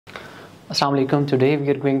Assalamu alaikum. Today we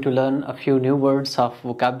are going to learn a few new words of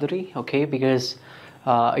vocabulary, okay? Because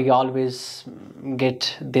I always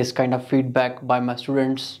get this kind of feedback by my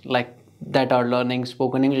students like that are learning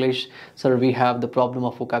spoken English. So we have the problem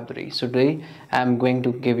of vocabulary. So today I'm going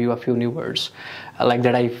to give you a few new words like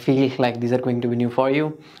that. I feel like these are going to be new for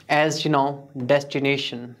you. As you know,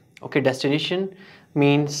 destination. Okay, destination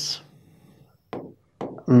means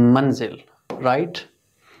manzil, right?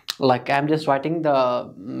 Like I'm just writing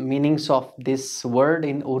the meanings of this word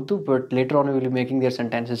in Urdu, but later on we will be making their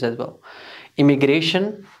sentences as well.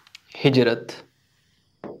 Immigration, hijrat.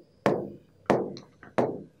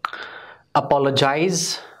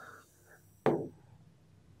 Apologize,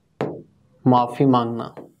 माफी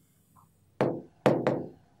मांगना.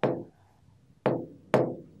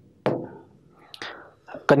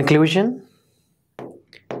 Conclusion,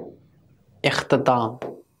 इख्तिताम.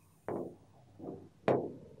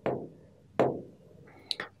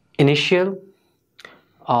 Initial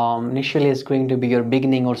is going to be your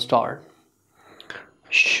beginning or start.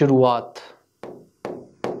 शुरुआत.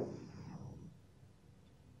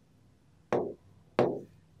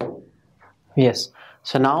 Yes,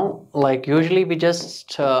 so now like usually we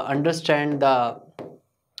just understand the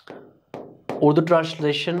Urdu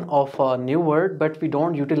translation of a new word, but we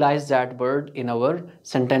don't utilize that word in our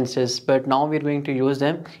sentences, but now we're going to use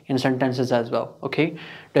them in sentences as well. Okay,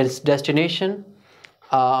 that's destination.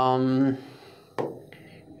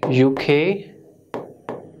 UK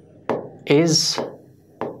is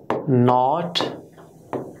not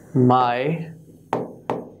my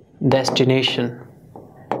destination.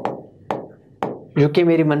 UK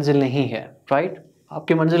मेरी मंजिल नहीं है, right?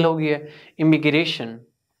 आपकी मंजिल होगी है. Immigration,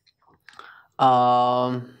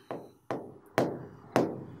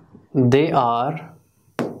 they are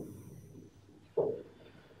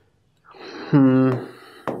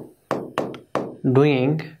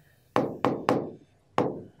doing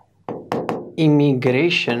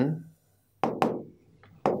immigration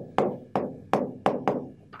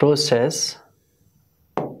process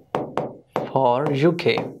for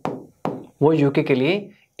UK. वो UK के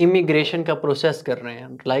लिए इमिग्रेशन का प्रोसेस कर रहे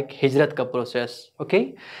हैं, लाइक हिजरत का process. Okay,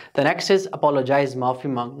 the next is apologise, माफी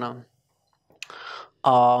मांगना.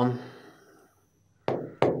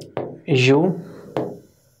 You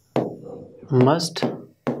must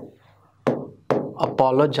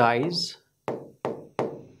apologize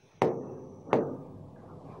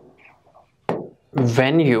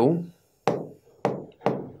when you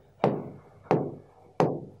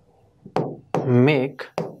make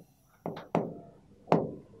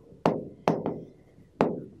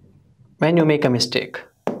a mistake.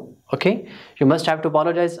 Okay, you must have to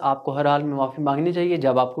apologize. आपको हर हाल में माफी मांगनी चाहिए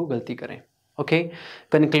जब आपको गलती करें. Okay,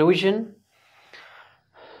 conclusion,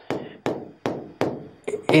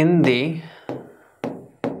 in the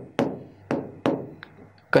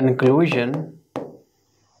conclusion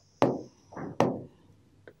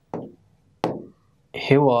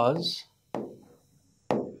he was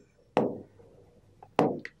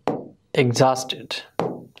exhausted.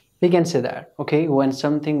 We can say that. Okay, when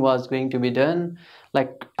something was going to be done,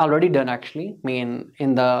 like already done actually, mean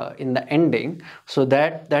in the ending, so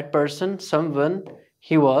that person, someone,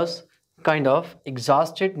 he was kind of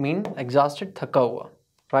exhausted, mean exhausted, thaka hua,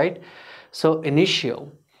 right? So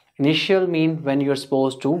initial mean when you're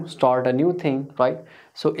supposed to start a new thing, right?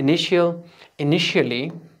 So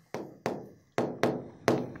initially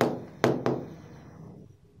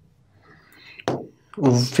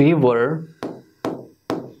we were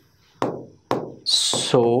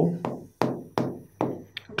so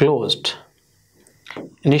closed.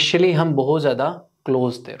 Initially हम बहुत ज़्यादा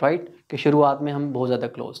close थे, right? कि शुरुआत में हम बहुत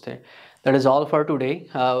ज़्यादा close थे. That is all for today.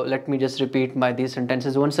 Let me just repeat these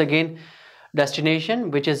sentences once again.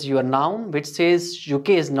 Destination, which is your noun, which says UK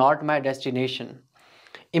is not my destination.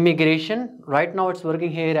 Immigration, right now it's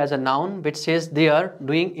working here as a noun, which says they are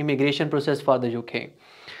doing immigration process for the UK.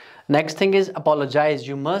 Next thing is apologize.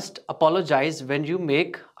 You must apologize when you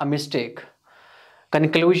make a mistake.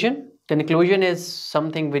 Conclusion is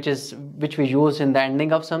something which we use in the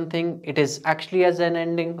ending of something. It is actually as an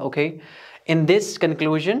ending. Okay, in the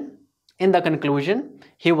conclusion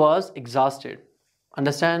he was exhausted.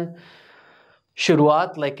 Understand?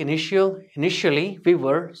 Shuruat, like initially we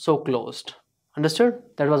were so closed. Understood?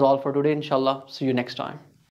 That was all for today. Inshallah, see you next time.